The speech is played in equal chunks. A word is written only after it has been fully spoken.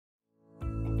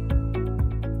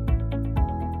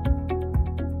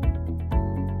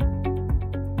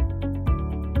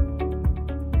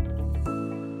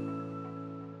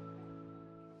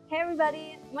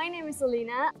everybody, my name is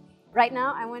Alina. Right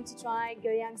now I want to try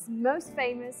Guiyang's most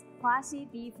famous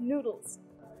Huaxi beef noodles.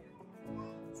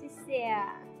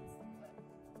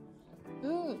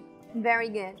 Very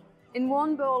good. In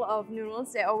one bowl of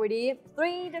noodles there are already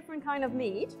 3 different kinds of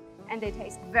meat and they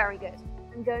taste very good.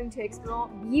 I'm going to explore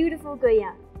beautiful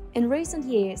Guiyang. In recent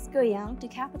years, Guiyang, the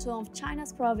capital of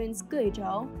China's province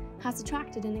Guizhou, has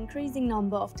attracted an increasing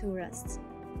number of tourists.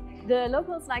 The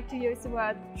locals like to use the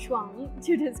word shuang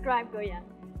to describe Guiyang.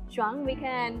 Shuang we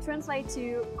can translate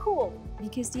to cool,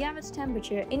 because the average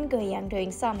temperature in Guiyang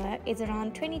during summer is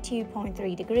around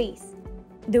 22.3 degrees.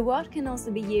 The word can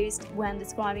also be used when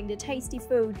describing the tasty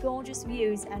food, gorgeous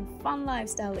views and fun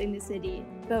lifestyle in the city,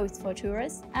 both for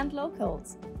tourists and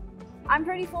locals. I'm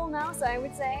pretty full now, so I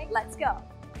would say, let's go!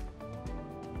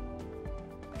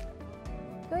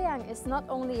 Guiyang is not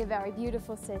only a very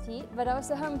beautiful city, but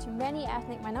also home to many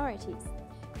ethnic minorities.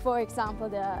 For example,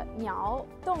 the Miao,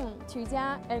 Dong,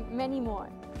 Qingyan, and many more.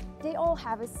 They all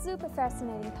have a super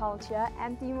fascinating culture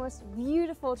and the most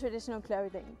beautiful traditional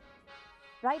clothing.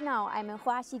 Right now, I'm in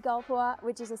Huaxi,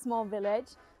 which is a small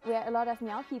village where a lot of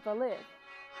Miao people live.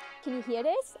 Can you hear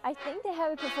this? I think they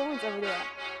have a performance over there.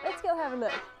 Let's go have a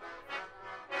look.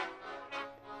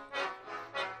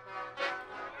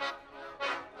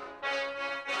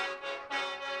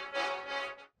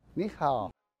 你好，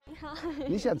你好，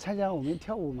你想参加我们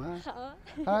跳舞吗？好啊。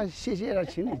啊，谢谢了，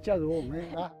请你加入我们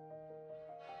啊。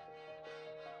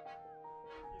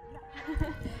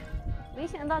没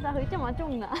想到它会这么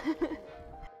重呢。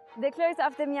The clothes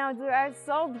of the Miaozu are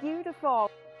so beautiful,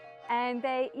 and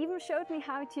they even showed me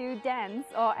how to dance,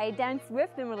 or I danced with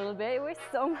them a little bit. It was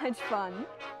so much fun.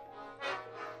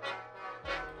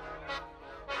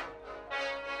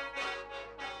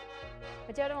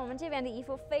 我觉得我们这边的衣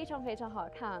服非常好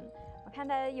看。我看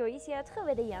到有一些特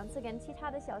别的颜色跟其他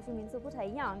的少数民族不太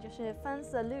一样，就是粉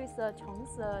色、绿色、橙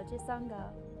色这3个，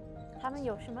它们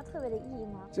有什么特别的意义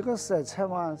吗？这个色彩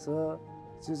嘛是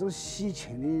这种喜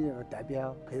庆的一个代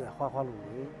表，可以在花花绿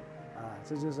绿啊，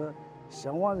这就是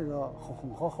向往这个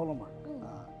红火火了嘛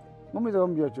啊。我们这个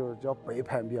庙就叫背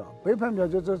盘庙，背盘庙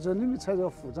就这里面踩这个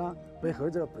服装背后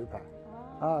这个背盘。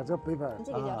 啊，这背盘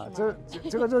啊，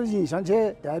这个就是影响起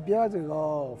代表这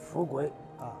个富贵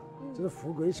啊，这是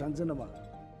富贵象征的嘛。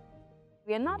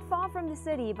We are not far from the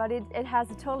city, but it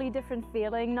has a totally different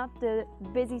feeling. Not the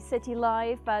busy city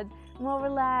life, but more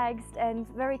relaxed and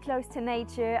very close to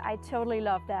nature. I totally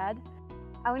love that.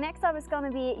 Our next stop is going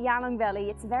to be Yelang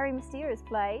Valley. It's a very mysterious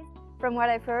place. From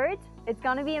what I've heard, it's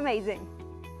going to be amazing.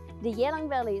 The Yelang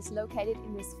Valley is located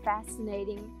in this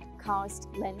fascinating karst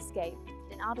landscape.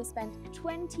 An artist spent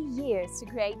 20 years to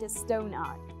create this stone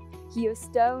art. He used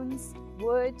stones,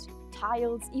 wood,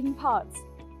 tiles, even pots.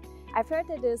 I've heard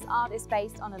that this art is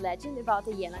based on a legend about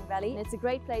the Yelang Valley, and it's a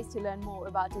great place to learn more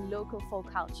about the local folk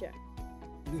culture.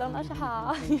 宋老师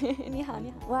好，你好，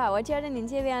你好。哇，我觉得您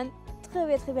这边特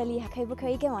别厉害，可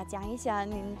以跟我讲一下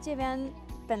您这边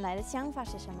本来的想法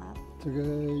是什么？这个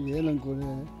夜郎国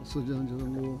呢，实际上就是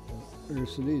我儿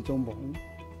时的一种梦，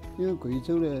因为贵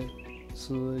州呢。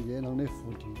 是夜郎的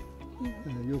福地，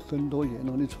有很多夜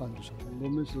郎的传说。我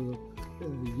们是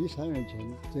依山而建，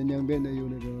这两边呢有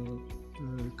那个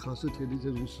喀斯特的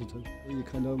这种石头，一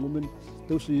看到我们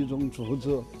都是一种柱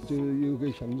子，就有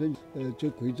个象征就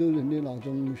贵州人的那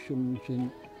种雄性，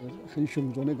很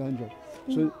雄壮的感觉。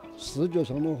所以视觉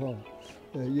上的话，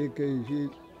也给一些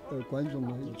观众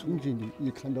呢冲击力，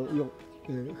一看到哟，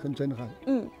很震撼。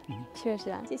确实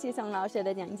啊，谢谢宋老师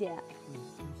的讲解。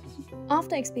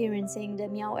 After experiencing the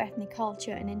Miao ethnic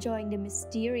culture and enjoying the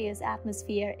mysterious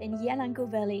atmosphere in Yelang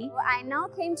Valley, I now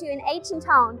came to an ancient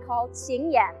town called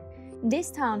Qingyan.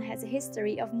 This town has a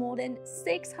history of more than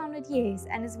 600 years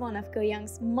and is one of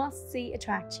Guiyang's must-see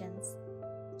attractions.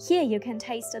 Here you can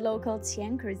taste the local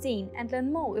Qingyan cuisine and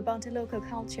learn more about the local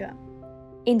culture.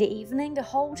 In the evening, the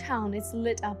whole town is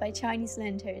lit up by Chinese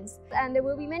lanterns, and there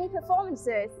will be many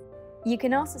performances. You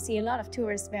can also see a lot of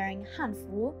tourists wearing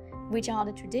hanfu, which are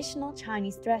the traditional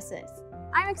Chinese dresses.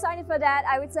 I'm excited for that.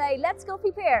 I would say, let's go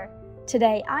prepare.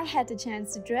 Today, I had the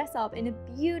chance to dress up in a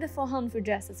beautiful hanfu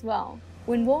dress as well.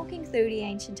 When walking through the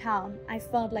ancient town, I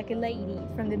felt like a lady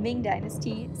from the Ming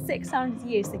Dynasty 600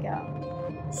 years ago.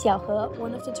 Xiaohe,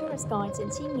 one of the tourist guides in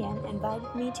Qingyan,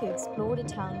 invited me to explore the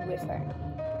town with her.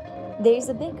 There is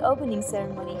a big opening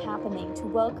ceremony happening to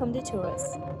welcome the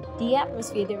tourists. The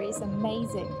atmosphere there is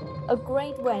amazing, a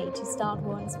great way to start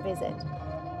one's visit.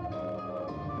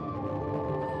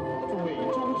 诸位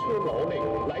舟车劳累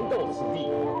来到此地，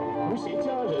吾携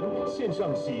家人献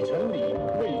上洗尘礼，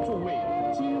为诸位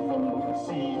接风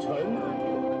洗尘。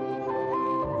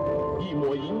一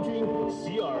抹银君，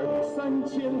洗耳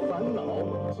3000烦恼。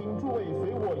请诸位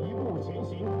随我一步前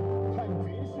行，探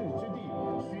绝世之地，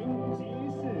寻极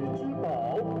世之宝。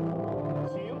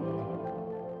请。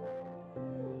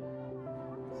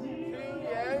青岩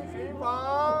寻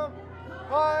访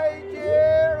开街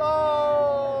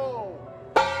喽！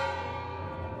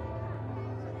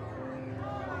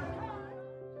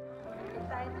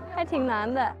还挺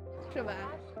难的，是吧？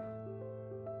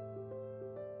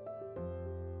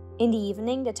 In the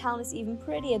evening, the town is even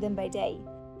prettier than by day.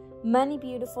 Many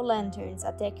beautiful lanterns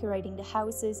are decorating the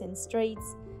houses and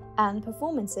streets, and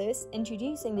performances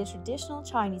introducing the traditional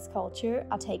Chinese culture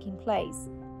are taking place.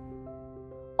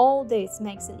 All this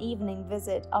makes an evening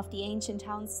visit of the ancient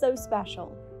town so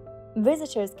special.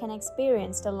 Visitors can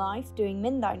experience the life during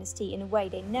Ming Dynasty in a way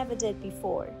they never did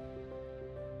before.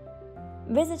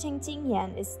 Visiting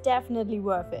Qingyan is definitely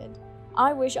worth it.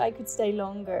 I wish I could stay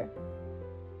longer.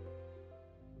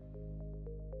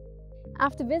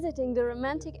 After visiting the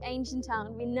romantic ancient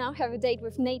town, we now have a date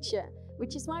with nature,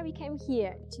 which is why we came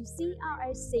here to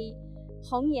CRSC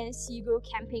Hongyan Xigu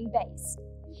camping base.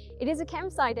 It is a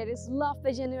campsite that is loved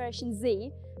by Generation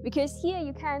Z because here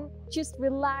you can just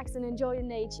relax and enjoy the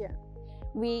nature.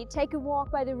 We take a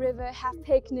walk by the river, have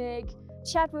picnic,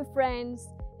 chat with friends.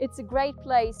 It's a great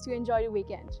place to enjoy the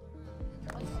weekend.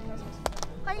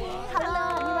 欢迎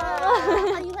 ，Hello，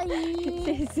 欢迎欢迎，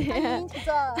谢谢。欢迎请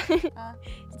坐。啊，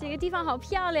这个地方好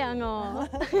漂亮哦！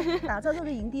打造这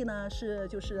个营地呢，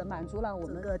就是满足了我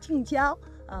们的近郊、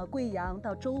贵阳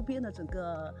到周边的整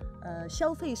个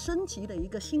消费升级的一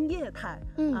个新业态。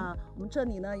我们这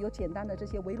里呢有简单的这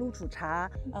些围炉煮茶，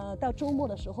到周末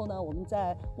的时候呢，我们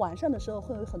在晚上的时候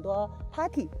会有很多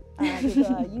party 这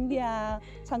个音乐啊、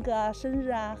唱歌啊、生日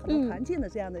啊，很多团建的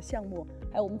这样的项目。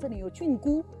还有我们这里有菌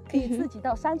菇，可以自己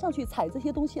到山上去采这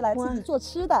些东西来自己做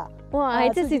吃的。哇，还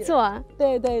自己做啊？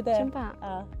对对对，真棒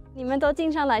你们都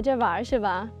经常来这玩是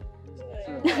吧？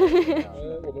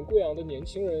我们贵阳的年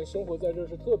轻人生活在这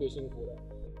是特别幸福的。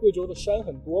贵州的山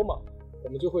很多嘛，我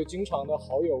们就会经常的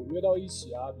好友约到一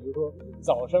起啊，比如说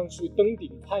早上去登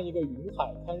顶看一个云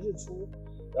海，看日出，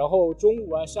然后中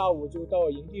午啊、下午就到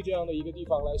营地这样的一个地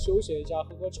方来休闲一下，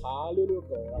喝喝茶、遛遛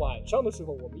狗。晚上的时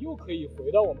候，我们又可以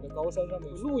回到我们的高山上面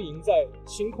露营在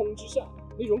星空之下，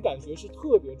那种感觉是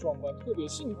特别壮观、特别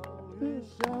幸福。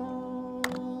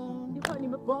你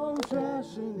们风雪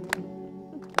是你，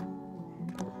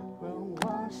风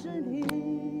花是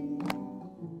你，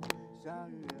下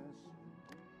雨也是。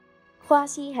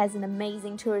 Huaxi has an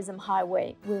amazing tourism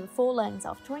highway with a full length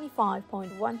of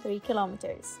 25.13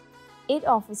 kilometers. It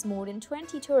offers more than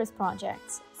 20 tourist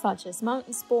projects, such as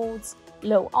mountain sports,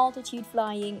 low-altitude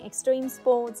flying, extreme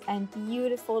sports, and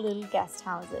beautiful little guest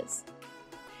houses.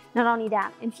 Not only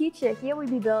that, in future, here will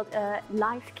be built a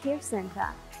life care center.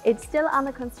 It's still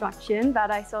under construction, but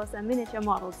I saw some miniature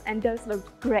models, and those look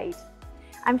great.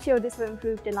 I'm sure this will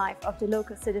improve the life of the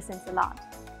local citizens a lot.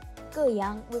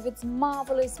 Guiyang, with its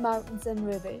marvelous mountains and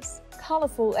rivers,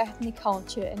 colorful ethnic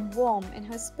culture, and warm and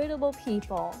hospitable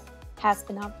people, has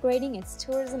been upgrading its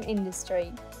tourism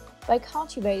industry by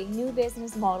cultivating new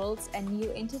business models and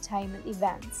new entertainment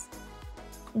events.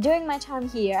 During my time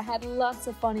here, I had lots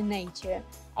of fun in nature,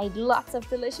 ate lots of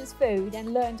delicious food,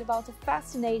 and learned about a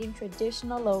fascinating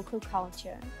traditional local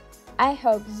culture. I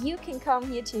hope you can come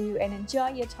here too and enjoy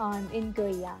your time in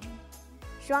Guiyang.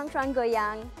 双川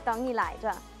Guiyang 等你来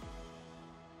着。